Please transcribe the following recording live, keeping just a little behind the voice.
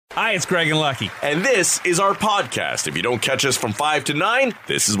Hi, it's Greg and Lucky. And this is our podcast. If you don't catch us from 5 to 9,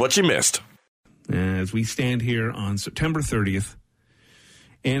 this is what you missed. As we stand here on September 30th,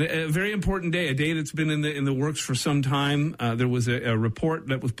 and a very important day, a day that's been in the works for some time. There was a report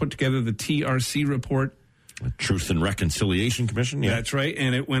that was put together, the TRC report. Truth and Reconciliation Commission, yeah. That's right,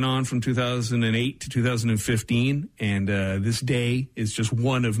 and it went on from 2008 to 2015, and this day is just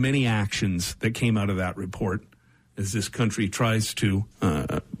one of many actions that came out of that report as this country tries to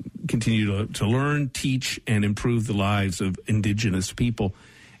continue to learn, teach, and improve the lives of Indigenous people.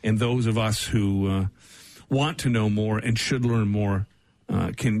 And those of us who want to know more and should learn more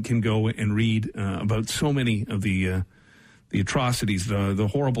can go and read about so many of the atrocities, the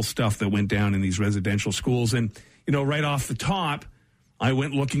horrible stuff that went down in these residential schools. And, you know, right off the top, I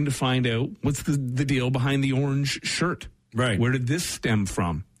went looking to find out what's the deal behind the orange shirt. Right. Where did this stem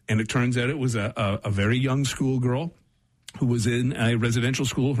from? And it turns out it was a very young schoolgirl who was in a residential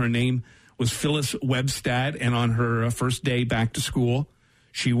school. Her name was Phyllis Webstad, and on her first day back to school,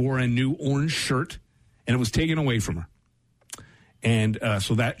 she wore a new orange shirt, and it was taken away from her. And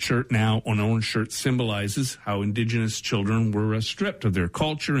so that shirt now, an orange shirt, symbolizes how Indigenous children were stripped of their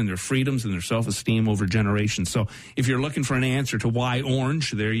culture and their freedoms and their self-esteem over generations. So if you're looking for an answer to why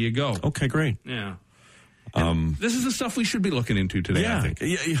orange, there you go. Okay, great. Yeah. This is the stuff we should be looking into today, I think.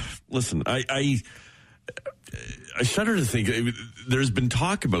 Yeah. Listen, I shudder to think there's been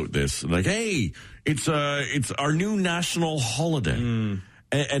talk about this, like, hey, it's our new national holiday,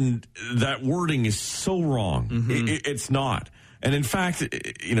 and that wording is so wrong. It's not, and in fact,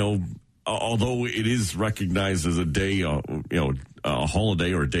 you know, although it is recognized as a day, a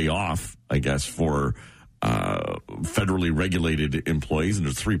holiday or a day off, I guess, for federally regulated employees, and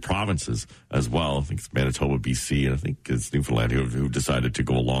there's 3 provinces as well. I think it's Manitoba, BC, and I think it's Newfoundland who decided to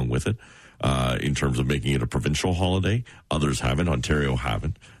go along with it in terms of making it a provincial holiday. Others haven't. Ontario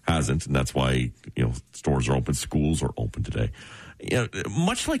hasn't, and that's why, you know, stores are open, schools are open today. You know,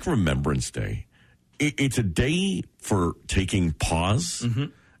 much like Remembrance Day, it's a day for taking pause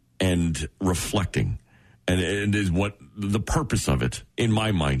and reflecting. And is what the purpose of it, in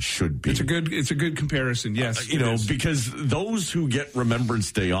my mind, should be. It's a good comparison. Yes, you know, because those who get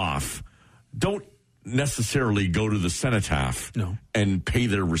Remembrance Day off don't necessarily go to the cenotaph and pay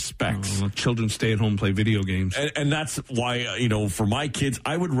their respects. Children stay at home, play video games, and that's why, you know, for my kids,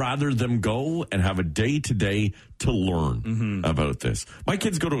 I would rather them go and have a day today to learn about this. My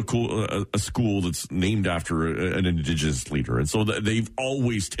kids go to a school that's named after an Indigenous leader, and so they've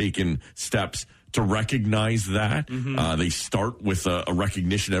always taken steps to recognize that. They start with a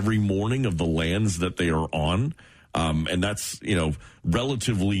recognition every morning of the lands that they are on. And that's, you know,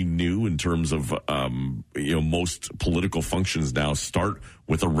 relatively new in terms of, you know, most political functions now start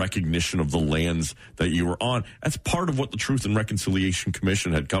with a recognition of the lands that you were on. That's part of what the Truth and Reconciliation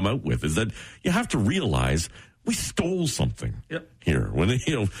Commission had come out with, is that you have to realize we stole something here.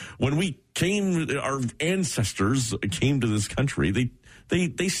 When we came, our ancestors came to this country,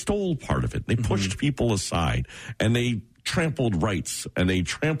 they stole part of it. They pushed people aside, and they trampled rights, and they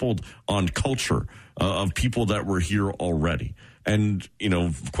trampled on culture of people that were here already. And, you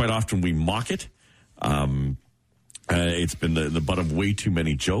know, quite often we mock it. It's been the butt of way too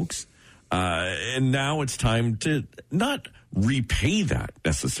many jokes. And now it's time to not repay that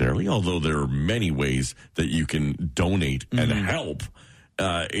necessarily, although there are many ways that you can donate and help.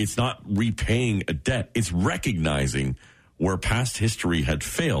 It's not repaying a debt. It's recognizing where past history had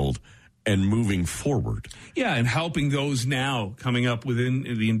failed and moving forward. Yeah, and helping those now coming up within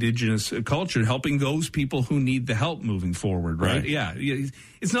the Indigenous culture, helping those people who need the help moving forward, right? Yeah.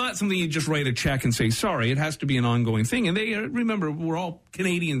 It's not something you just write a check and say, sorry. It has to be an ongoing thing. And they, remember, we're all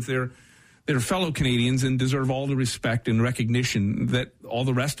Canadians. They're fellow Canadians and deserve all the respect and recognition that all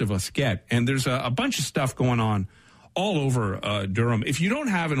the rest of us get. And there's a bunch of stuff going on all over Durham. If you don't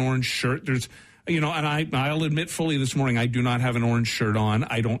have an orange shirt, there's... You know, and I'll admit fully this morning, I do not have an orange shirt on.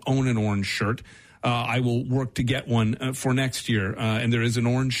 I don't own an orange shirt. I will work to get one for next year. And there is an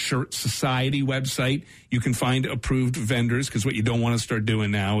Orange Shirt Society website. You can find approved vendors, because what you don't want to start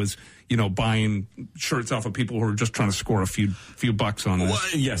doing now is, you know, buying shirts off of people who are just trying to score a few bucks on this.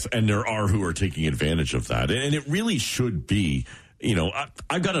 Well, yes, and there are who are taking advantage of that. And it really should be, you know,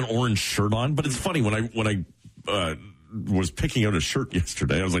 I've got an orange shirt on, but it's funny when I was picking out a shirt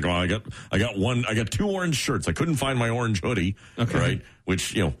yesterday. I was like, oh, I got 2 orange shirts. I couldn't find my orange hoodie, right?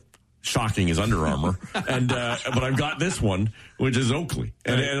 Which, you know, shocking is Under Armour. And, but I've got this one, which is Oakley.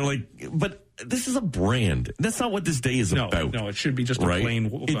 And like, but this is a brand. That's not what this day is about. No, it should be just a plain.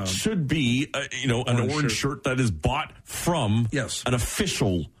 It should be, an orange shirt that is bought from an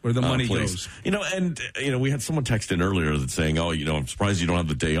official where the money place. goes. We had someone text in earlier that's saying, I'm surprised you don't have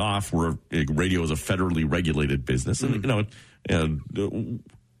the day off. Radio is a federally regulated business, and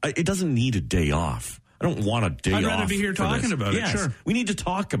it doesn't need a day off. I don't want a day off. I'd rather be here talking about it. Sure. We need to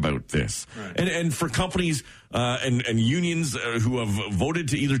talk about this. Right. And for companies and unions who have voted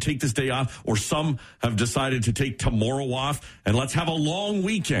to either take this day off, or some have decided to take tomorrow off, and let's have a long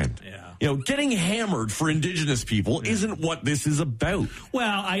weekend. Yeah. Getting hammered for Indigenous people isn't what this is about.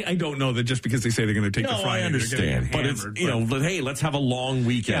 Well, I don't know that just because they say they're going to take the Friday. I understand. But it's, hey, let's have a long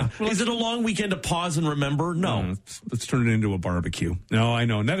weekend. Yeah. Well, is it a long weekend to pause and remember? No. Let's turn it into a barbecue. No, I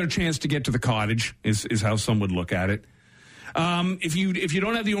know. Another chance to get to the cottage is how some would look at it. If you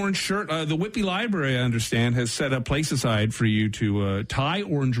don't have the orange shirt, the Whitby Library, I understand, has set a place aside for you to tie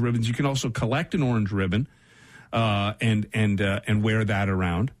orange ribbons. You can also collect an orange ribbon and wear that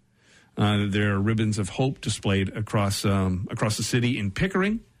around. There are ribbons of hope displayed across the city in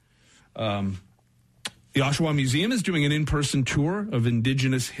Pickering. The Oshawa Museum is doing an in-person tour of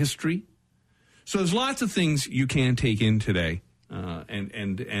Indigenous history. So there's lots of things you can take in today.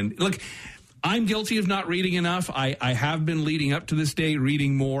 And look, I'm guilty of not reading enough. I have been leading up to this day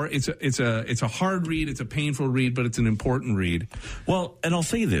reading more. It's a hard read. It's a painful read, but it's an important read. Well, and I'll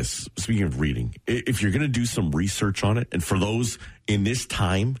say this, speaking of reading, if you're going to do some research on it, and for those in this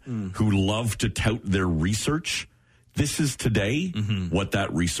time who love to tout their research, this is today what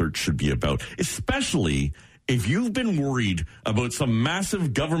that research should be about, especially if you've been worried about some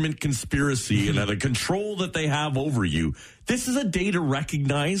massive government conspiracy and the control that they have over you. This is a day to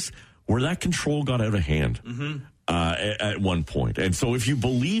recognize where that control got out of hand at one point. And so if you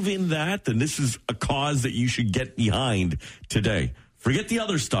believe in that, then this is a cause that you should get behind today. Forget the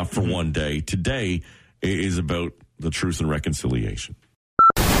other stuff for one day. Today is about the truth and reconciliation.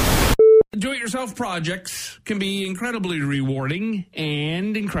 Do-it-yourself projects can be incredibly rewarding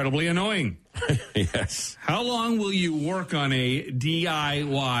and incredibly annoying. Yes. How long will you work on a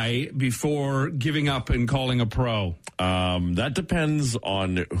DIY before giving up and calling a pro? That depends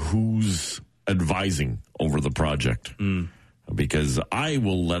on who's advising over the project. Because I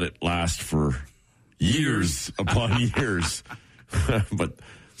will let it last for years upon years. But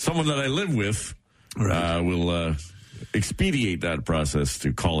someone that I live with will expedite that process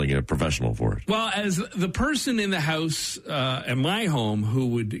to calling a professional for it. Well, as the person in the house at my home who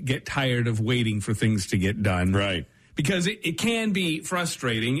would get tired of waiting for things to get done. Right. Because it can be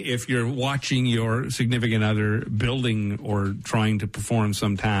frustrating if you're watching your significant other building or trying to perform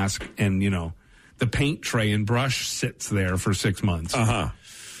some task and, the paint tray and brush sits there for 6 months. The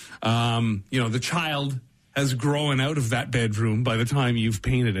child has grown out of that bedroom by the time you've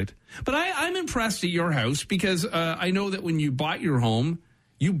painted it. But I'm impressed at your house because I know that when you bought your home,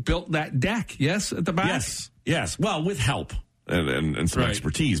 you built that deck, yes, at the back? Yes. Well, with help and some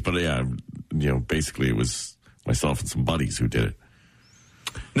expertise. But, basically it was myself and some buddies who did it.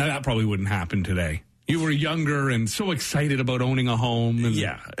 Now, that probably wouldn't happen today. You were younger and so excited about owning a home.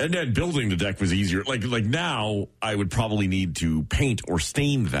 And then building the deck was easier. Like now, I would probably need to paint or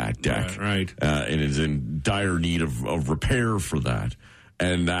stain that deck. Right. And is in dire need of repair for that.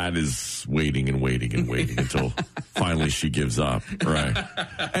 And that is waiting until finally she gives up. Right.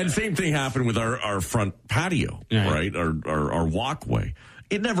 And same thing happened with our front patio, right? Our walkway.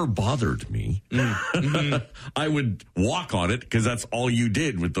 It never bothered me. I would walk on it because that's all you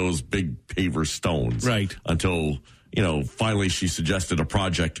did with those big paver stones. Right. Until, finally she suggested a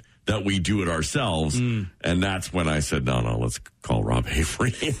project that we do it ourselves. And that's when I said, no, let's call Rob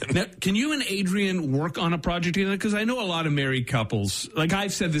Avery. Now, can you and Adrian work on a project together? Because I know a lot of married couples, like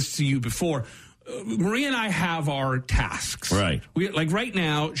I've said this to you before, Maria and I have our tasks. Right. Right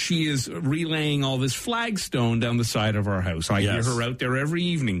now, she is relaying all this flagstone down the side of our house. I hear her out there every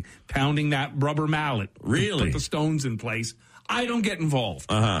evening pounding that rubber mallet. Really? Put the stones in place. I don't get involved.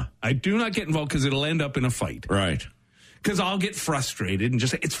 I do not get involved because it'll end up in a fight. Right. Because I'll get frustrated and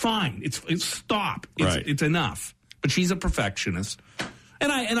just say, it's fine. It's stop. It's enough. But she's a perfectionist.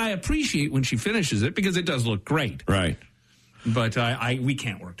 And I appreciate when she finishes it because it does look great. Right. But we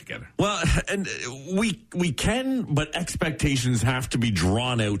can't work together. Well, and we can, but expectations have to be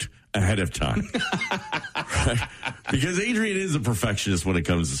drawn out ahead of time. Right? Because Adrian is a perfectionist when it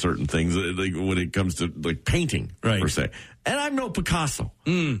comes to certain things, like when it comes to painting, per se. And I'm no Picasso.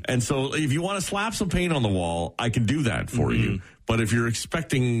 And so if you want to slap some paint on the wall, I can do that for you. But if you're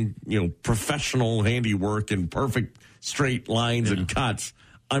expecting, professional handiwork and perfect straight lines and cuts,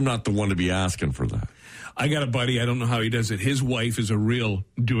 I'm not the one to be asking for that. I got a buddy, I don't know how he does it. His wife is a real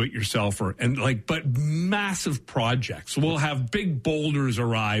do-it-yourselfer, and but massive projects. We'll have big boulders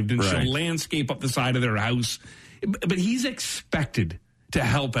arrived, and she'll landscape up the side of their house. But he's expected to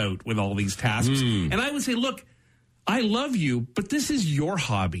help out with all these tasks. And I would say, look, I love you, but this is your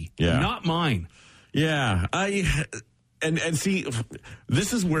hobby, not mine. Yeah, and see,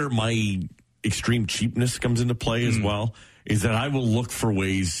 this is where my extreme cheapness comes into play as well, is that I will look for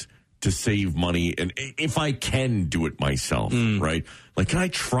ways to save money, and if I can do it myself, right? Like, can I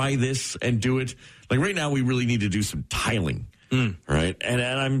try this and do it? Like right now, we really need to do some tiling, right?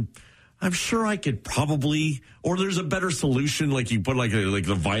 And I'm sure I could probably, or there's a better solution, like you put like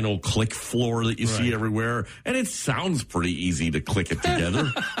the vinyl click floor that you see everywhere, and it sounds pretty easy to click it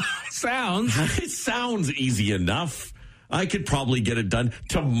together. It sounds easy enough. I could probably get it done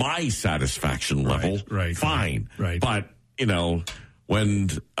to my satisfaction level. Fine. But, when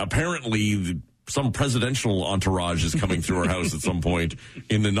apparently some presidential entourage is coming through our house at some point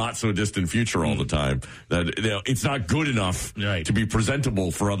in the not so distant future all the time, that it's not good enough to be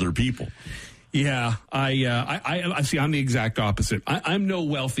presentable for other people. Yeah, I see. I'm the exact opposite. I'm no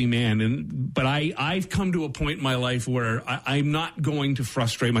wealthy man, but I've come to a point in my life where I'm not going to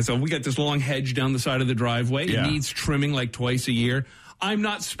frustrate myself. We got this long hedge down the side of the driveway. It needs trimming like twice a year. I'm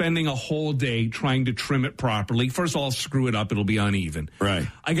not spending a whole day trying to trim it properly. First of all, I'll screw it up. It'll be uneven. Right.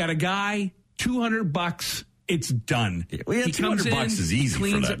 I got a guy, $200. It's done. Well, yeah, $200 is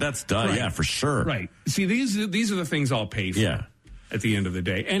easy for that. That's done. Yeah, for sure. Right. See, these are the things I'll pay for. Yeah. At the end of the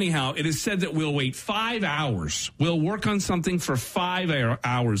day. Anyhow, it is said that we'll wait 5 hours. We'll work on something for 5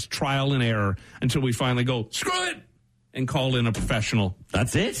 hours, trial and error, until we finally go, screw it, and call in a professional.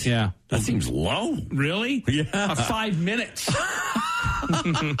 That's it? Yeah. That seems low. Really? Yeah. 5 minutes.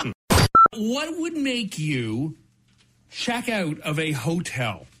 What would make you check out of a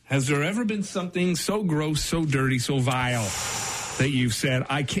hotel? Has there ever been something so gross, so dirty, so vile that you've said,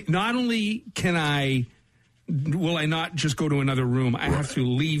 not only will I not just go to another room, I have to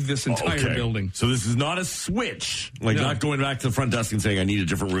leave this entire building. So this is not a switch, not going back to the front desk and saying, I need a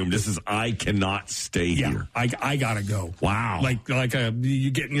different room. This is, I cannot stay here. I gotta go. Wow.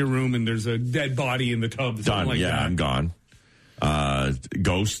 You get in your room and there's a dead body in the tub. Done. Like that. I'm gone.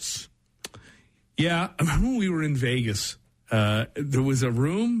 Ghosts. Yeah. I remember when we were in Vegas, there was a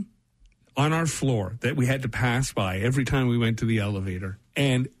room on our floor that we had to pass by every time we went to the elevator.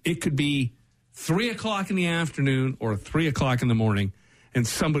 And it could be 3:00 in the afternoon or 3:00 in the morning, and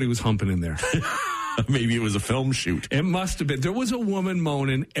somebody was humping in there. Maybe it was a film shoot. It must have been. There was a woman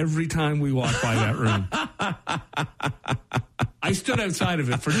moaning every time we walked by that room. I stood outside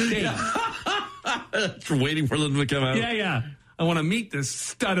of it for days. Waiting for them to come out. Yeah. I want to meet this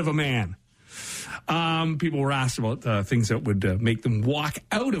stud of a man. People were asked about things that would make them walk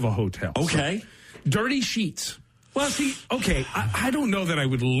out of a hotel. Okay. So, dirty sheets. Well, see, okay, I don't know that I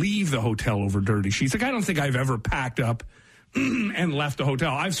would leave the hotel over dirty sheets. Like, I don't think I've ever packed up and left the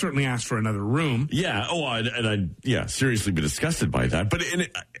hotel. I've certainly asked for another room. Yeah. Oh, I'd seriously be disgusted by that. But and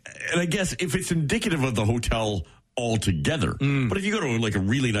I guess if it's indicative of the hotel altogether. But if you go to like a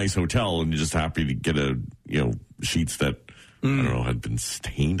really nice hotel and you're just happy to get sheets that I don't know had been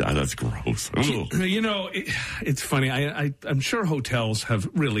stained, that's gross. It's funny. I'm sure hotels have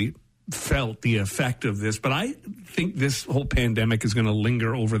really felt the effect of this, but I think this whole pandemic is going to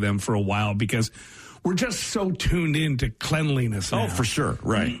linger over them for a while because we're just so tuned into cleanliness now. Oh, for sure.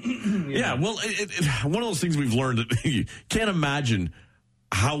 Right. Yeah. Well, one of those things we've learned that you can't imagine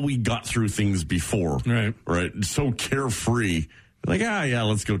how we got through things before. Right. So carefree. Like,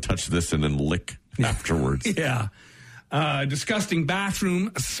 let's go touch this and then lick afterwards. Yeah. Disgusting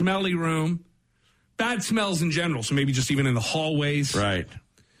bathroom, a smelly room, bad smells in general. So maybe just even in the hallways. Right.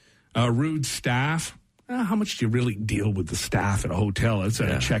 Rude staff. How much do you really deal with the staff at a hotel? It's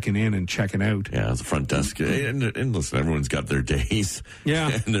checking in and checking out. Yeah, the front desk. And listen, everyone's got their days.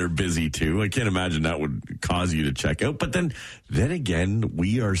 Yeah. And they're busy too. I can't imagine that would cause you to check out. But then again,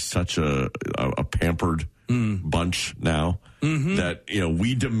 we are such a pampered bunch now that,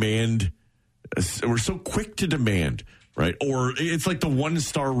 we demand, we're so quick to demand. Right. Or it's like the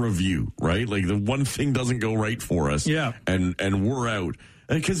 1-star review, right? Like the one thing doesn't go right for us. Yeah. And we're out.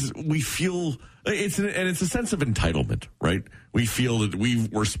 Because we feel it's a sense of entitlement, right? We feel that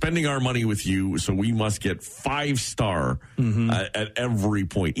we're spending our money with you, so we must get 5-star at every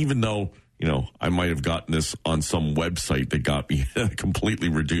point, even though, I might have gotten this on some website that got me a completely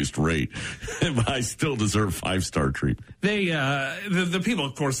reduced rate, but I still deserve 5-star treatment. They, the people,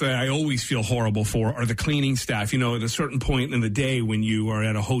 of course, that I always feel horrible for are the cleaning staff. At a certain point in the day when you are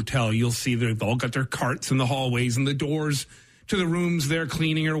at a hotel, you'll see they've all got their carts in the hallways and the doors to the rooms they're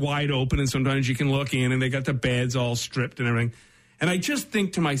cleaning are wide open, and sometimes you can look in, and they got the beds all stripped and everything. And I just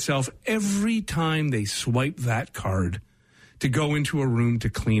think to myself, every time they swipe that card to go into a room to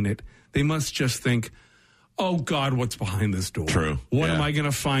clean it, they must just think, oh, God, what's behind this door? True. What am I going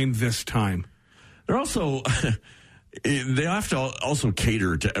to find this time? They're also... They have to also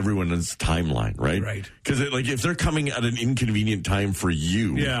cater to everyone's timeline, right? Right. Because if they're coming at an inconvenient time for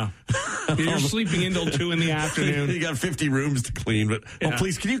you, you're sleeping until 2 in the afternoon. You got 50 rooms to clean, but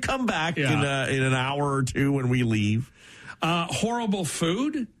please, can you come back in an hour or two when we leave? Horrible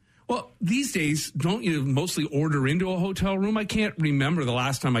food. Well, these days, don't you mostly order into a hotel room? I can't remember the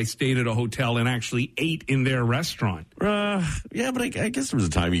last time I stayed at a hotel and actually ate in their restaurant. Yeah, but I guess there was a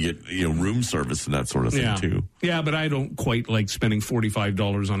time you get room service and that sort of thing too. Yeah, but I don't quite like spending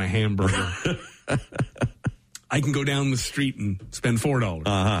 $45 on a hamburger. I can go down the street and spend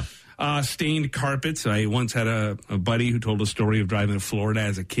 $4. Stained carpets. I once had a buddy who told a story of driving to Florida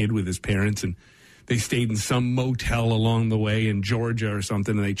as a kid with his parents, and they stayed in some motel along the way in Georgia or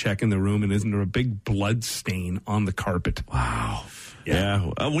something, and they check in the room, and isn't there a big blood stain on the carpet? Wow.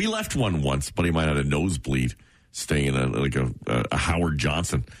 Yeah. We left one once, but he might have had a nosebleed staying in a Howard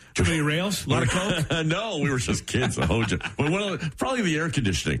Johnson. Too many rails? A lot of coke? No, we were just kids. Probably the air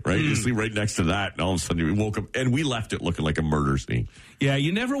conditioning, right? You sleep right next to that, and all of a sudden we woke up, and we left it looking like a murder scene. Yeah,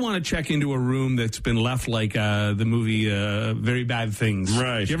 you never want to check into a room that's been left like the movie Very Bad Things.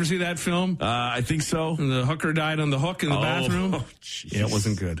 Right. Did you ever see that film? I think so. And the hooker died on the hook in the bathroom? Oh, geez. Yeah, it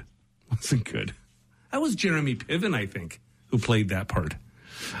wasn't good. That was Jeremy Piven, I think, who played that part.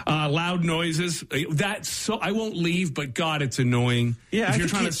 Loud noises. I won't leave, but God, it's annoying. Yeah, if you're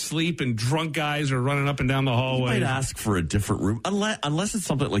trying to sleep and drunk guys are running up and down the hallway. You might ask for a different room, unless it's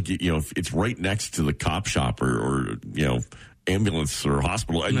something like if it's right next to the cop shop or ambulance or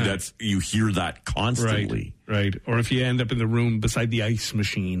hospital, and you hear that constantly. Right. Or if you end up in the room beside the ice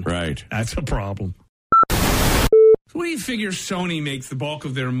machine. Right. That's a problem. So what do you figure Sony makes the bulk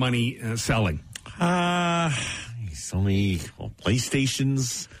of their money selling? Sony,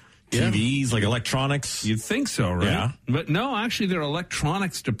 PlayStations, TVs, like electronics. You'd think so, right? Yeah. But no, actually, their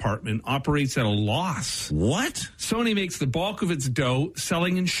electronics department operates at a loss. What? Sony makes the bulk of its dough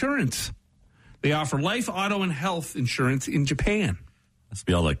selling insurance. They offer life, auto, and health insurance in Japan. Must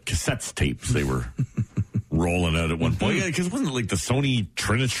be all the cassettes tapes they were rolling out at one point. Yeah, because wasn't it like the Sony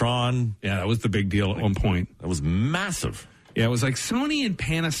Trinitron? Yeah, that was the big deal at one point. That was massive. Yeah, it was like Sony and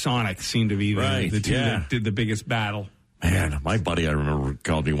Panasonic seemed to be the two that did the biggest battle. Man, my buddy, I remember,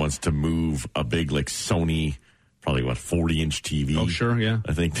 called me once to move a big, Sony, probably, 40-inch TV. Oh, sure, yeah.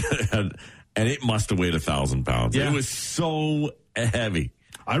 I think. And it must have weighed 1,000 pounds. Yeah. It was so heavy.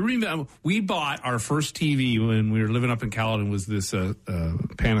 I remember we bought our first TV when we were living up in Caledon. Was this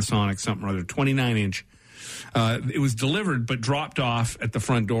Panasonic something or other, 29-inch. It was delivered but dropped off at the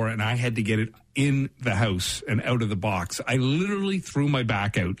front door, and I had to get it in the house and out of the box. I literally threw my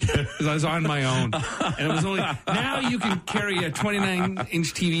back out because I was on my own. And it was only, now you can carry a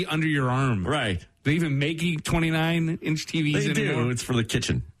 29-inch TV under your arm. Right. They even make 29-inch TVs anymore. Do. It's for the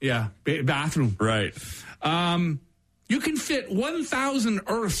kitchen. Yeah. Bathroom. Right. You can fit 1,000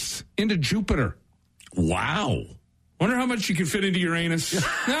 Earths into Jupiter. Wow. Wonder how much you can fit into Uranus.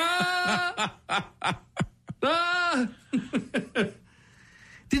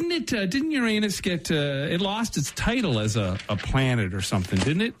 Didn't Uranus get it lost its title as a planet or something,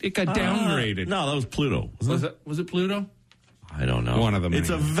 didn't it? It got downgraded. No, that was Pluto. Was it Pluto? I don't know. One of them. It's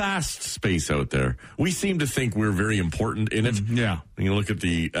a vast space out there. We seem to think we're very important in it. Yeah. And you look at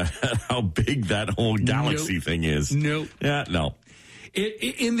how big that whole galaxy thing is. Nope. Yeah, no.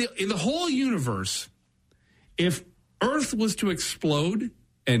 In the whole universe, if Earth was to explode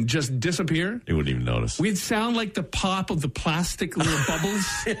and just disappear, you wouldn't even notice. We'd sound like the pop of the plastic little bubbles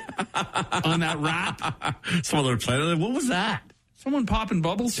on that wrap. Some other planet. What was that? Someone popping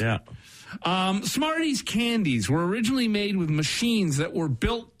bubbles? Yeah. Smarties candies were originally made with machines that were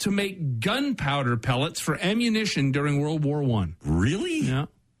built to make gunpowder pellets for ammunition during World War I. Really? Yeah.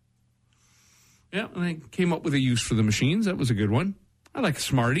 Yeah, and they came up with a use for the machines. That was a good one. I like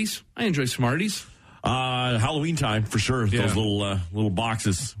Smarties. I enjoy Smarties. Halloween time for sure. Yeah. Those little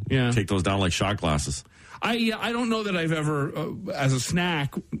boxes. Yeah. Take those down like shot glasses. I don't know that I've ever, as a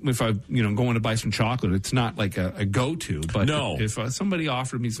snack, if I going to buy some chocolate, it's not like a go-to. But no. If somebody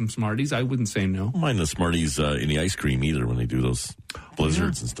offered me some Smarties, I wouldn't say no. I don't mind the Smarties in the ice cream either when they do those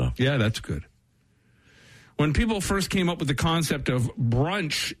blizzards and stuff. Yeah, that's good. When people first came up with the concept of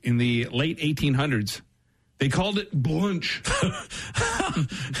brunch in the late 1800s, they called it blunch.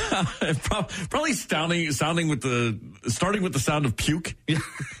 Probably starting with the sound of puke. Yeah,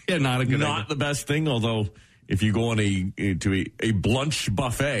 not a good idea. Not the best thing, although if you go on a blunch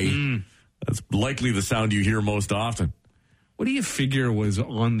buffet, that's likely the sound you hear most often. What do you figure was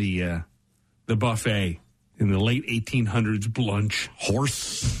on the buffet in the late 1800s blunch?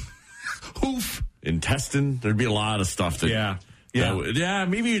 Horse, Hoof, intestine. There'd be a lot of stuff that. Yeah.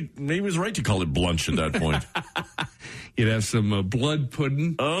 Maybe it was right to call it blunch at that point. You'd have some blood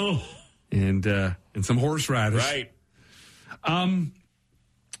pudding. Oh, and some horseradish. Right.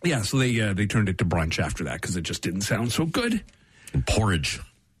 Yeah, so they turned it to brunch after that because it just didn't sound so good. And porridge.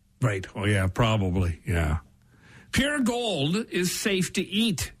 Right. Oh, yeah, probably. Yeah. Pure gold is safe to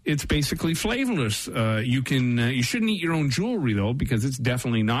eat. It's basically flavorless. You shouldn't eat your own jewelry, though, because it's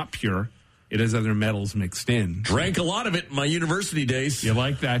definitely not pure. It has other metals mixed in. Drank a lot of it in my university days. You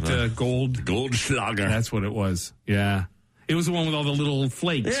like that gold? Goldschlager. That's what it was. Yeah. It was the one with all the little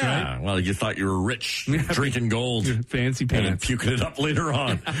flakes, right? Well, you thought you were rich drinking gold. Fancy pants. And then puking it up later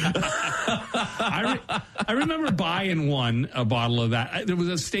on. I remember buying a bottle of that. There was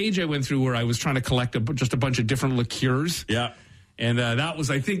a stage I went through where I was trying to collect just a bunch of different liqueurs. Yeah. And that was,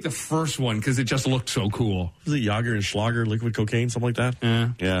 I think, the first one because it just looked so cool. Was it Jager and Schlager, liquid cocaine, something like that?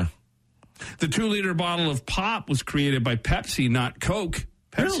 Yeah. The 2-liter bottle of pop was created by Pepsi, not Coke.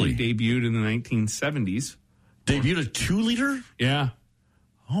 Pepsi debuted in the 1970s. Debuted a 2-liter? Yeah.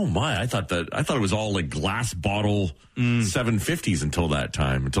 Oh my! I thought it was all like glass bottle 750s until that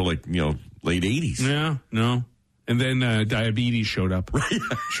time, until late 80s. Yeah, no. And then diabetes showed up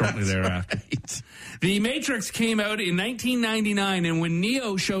shortly thereafter. Right. The Matrix came out in 1999, and when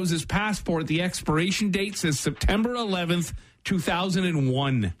Neo shows his passport, the expiration date says September 11th,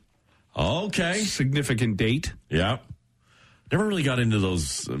 2001. Okay. Significant date. Yeah. Never really got into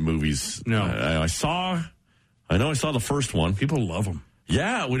those movies. No. I know I saw the first one. People love them.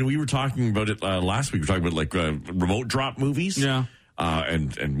 Yeah, when we were talking about it last week, we were talking about remote drop movies. Yeah.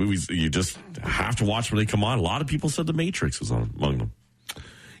 And movies you just have to watch when they come on. A lot of people said The Matrix was among them.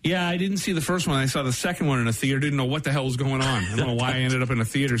 Yeah, I didn't see the first one. I saw the second one in a theater. Didn't know what the hell was going on. I don't know why I ended up in a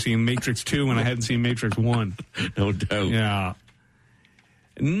theater seeing Matrix 2 when I hadn't seen Matrix 1. No doubt. Yeah.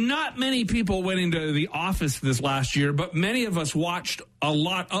 Not many people went into The Office this last year, but many of us watched a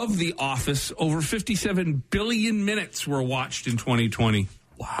lot of The Office. Over 57 billion minutes were watched in 2020.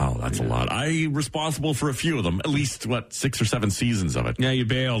 Wow, that's a lot. I'm responsible for a few of them, at least, 6 or 7 seasons of it. Yeah, you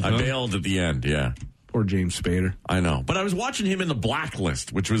bailed. I bailed at the end, yeah. Poor James Spader. I know. But I was watching him in The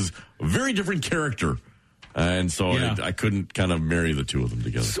Blacklist, which was a very different character. And so I couldn't kind of marry the two of them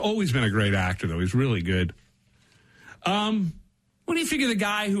together. He's always been a great actor, though. He's really good. What do you figure the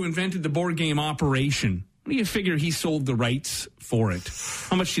guy who invented the board game Operation, what do you figure he sold the rights for it?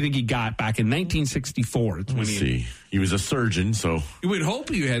 How much do you think he got back in 1964? Let's see. He was a surgeon, so... You would hope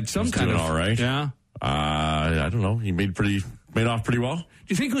you had some kind of... all right. Yeah. I don't know. He made off pretty well. Do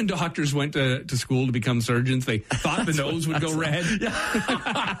you think when doctors went to school to become surgeons, they thought the nose would go red?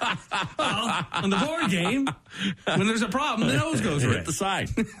 Well, on the board game, when there's a problem, the nose goes red. Hit the side.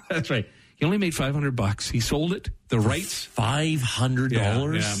 That's right. He only made $500. He sold it. The rights. $500?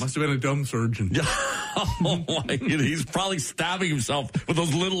 Yeah, must have been a dumb surgeon. Oh my! He's probably stabbing himself with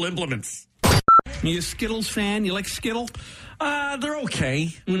those little implements. You a Skittles fan? You like Skittle? They're okay.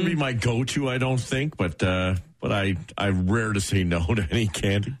 Wouldn't be my go-to, I don't think, but I'm rare to say no to any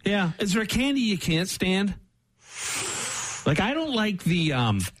candy. Yeah. Is there a candy you can't stand? Like, I don't like the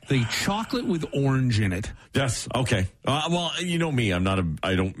chocolate with orange in it. Yes. Okay. Well, you know me. I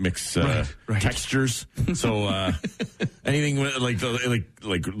don't mix textures. So anything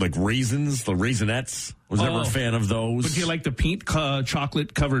like raisins, the Raisinets. Was never a fan of those. But do you like the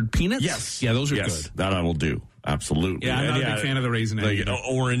chocolate covered peanuts? Yes. Yeah, those are good. That I will do. Absolutely. Yeah, I'm not a big fan of the Raisinets. Like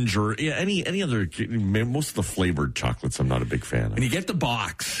orange or any other. Most of the flavored chocolates, I'm not a big fan of. And you get the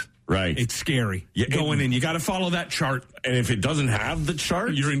box. Right. It's scary. Going in. You got to follow that chart. And if it doesn't have the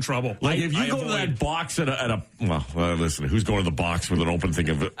chart, you're in trouble. Like if you go to that box listen, who's going to the box with an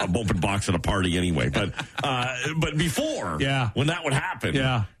open box at a party anyway? But before, when that would happen,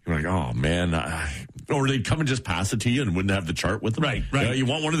 you're like, oh man, or they'd come and just pass it to you and wouldn't have the chart with them. Right. You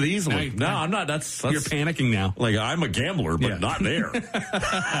want one of these? I'm like, no, I'm not. That's you're panicking now. Like I'm a gambler, but not there.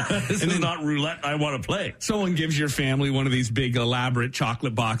 This is not roulette I want to play. Someone gives your family one of these big elaborate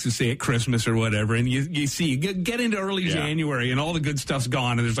chocolate boxes, say at Christmas or whatever, and you get into early January and all the good stuff's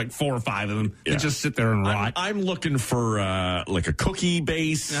gone and there's like 4 or 5 of them that just sit there and rot. I'm looking for like a cookie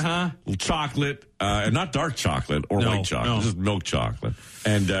base, chocolate, and not dark chocolate or white chocolate, just milk chocolate,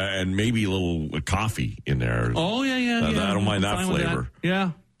 and maybe a little coffee in there. Oh yeah. I don't mind that flavor.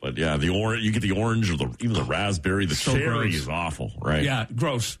 Yeah. But yeah, you get the orange or even the raspberry. The cherry is awful, right? Yeah,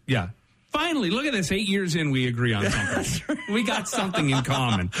 gross. Yeah. Finally, look at this. 8 years in, we agree on something. We got something in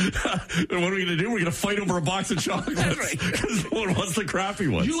common. And what are we going to do? We're going to fight over a box of chocolates because one wants the crappy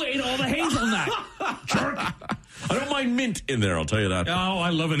ones. You ate all the hazelnut. Jerk. I don't mind mint in there, I'll tell you that. Oh, I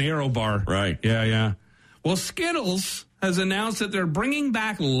love an Aero bar. Right. Yeah. Well, Skittles has announced that they're bringing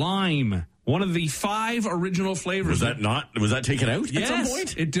back lime, one of the 5 original flavors. Was that taken out at some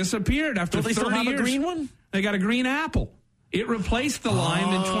point? It disappeared after 30 years. Don't they still have a green one? They got a green apple. It replaced the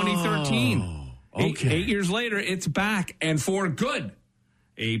lime in 2013. Okay. 8 years later, it's back, and for good.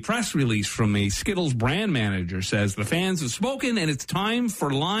 A press release from a Skittles brand manager says the fans have spoken, and it's time for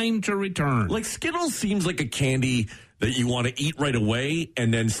lime to return. Like, Skittles seems like a candy that you want to eat right away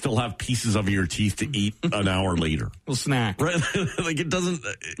and then still have pieces of your teeth to eat an hour later. Little snack. Right? Like, it doesn't...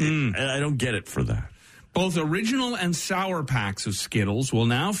 I don't get it for that. Both original and sour packs of Skittles will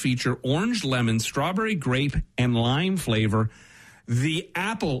now feature orange, lemon, strawberry, grape, and lime flavor. The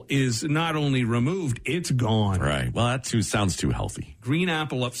apple is not only removed, it's gone. Right. Well, that sounds too healthy. Green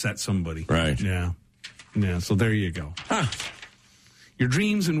apple upset somebody. Right. Yeah, so there you go. Huh. Your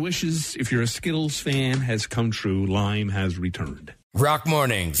dreams and wishes, if you're a Skittles fan, has come true. Lime has returned. Rock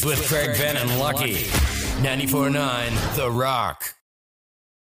Mornings with Craig Venn and Lucky. 94.9 The Rock.